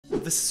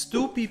This is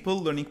two people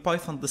learning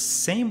Python the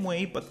same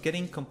way but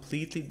getting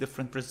completely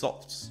different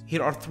results.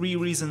 Here are 3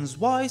 reasons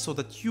why so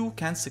that you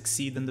can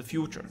succeed in the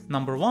future.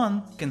 Number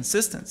 1,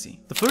 consistency.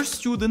 The first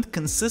student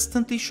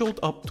consistently showed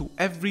up to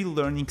every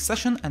learning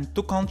session and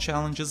took on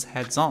challenges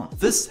heads on.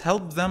 This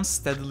helped them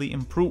steadily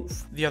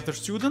improve. The other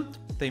student,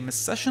 they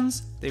missed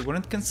sessions, they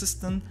weren't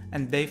consistent,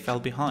 and they fell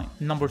behind.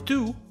 Number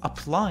 2,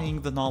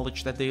 applying the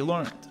knowledge that they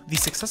learned. The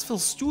successful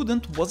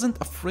student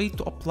wasn't afraid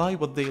to apply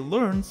what they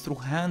learned through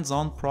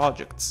hands-on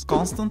projects,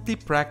 constantly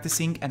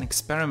practicing and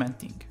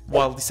experimenting,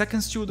 while the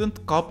second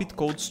student copied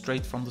code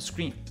straight from the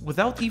screen,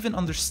 without even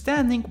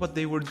understanding what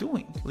they were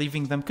doing,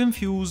 leaving them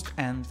confused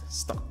and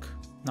stuck.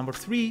 Number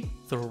 3,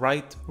 the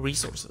right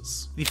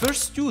resources. The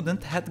first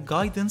student had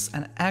guidance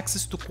and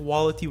access to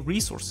quality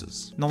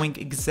resources, knowing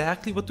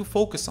exactly what to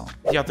focus on.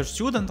 The other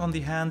student, on the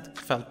hand,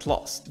 felt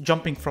lost,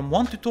 jumping from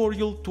one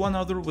tutorial to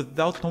another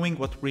without knowing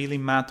what really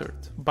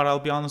mattered. But I'll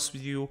be honest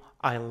with you,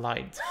 I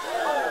lied.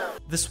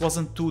 This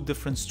wasn't 2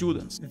 different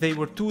students, they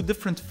were 2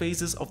 different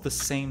phases of the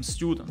same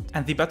student,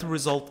 and the better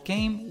result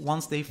came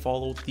once they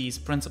followed these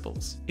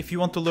principles. If you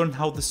want to learn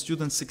how the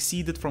student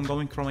succeeded from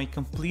going from a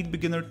complete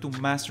beginner to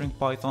mastering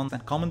Python, then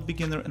comment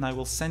beginner and I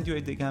will send you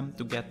a DM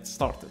to get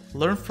started.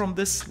 Learn from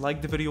this,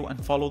 like the video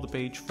and follow the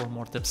page for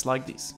more tips like these.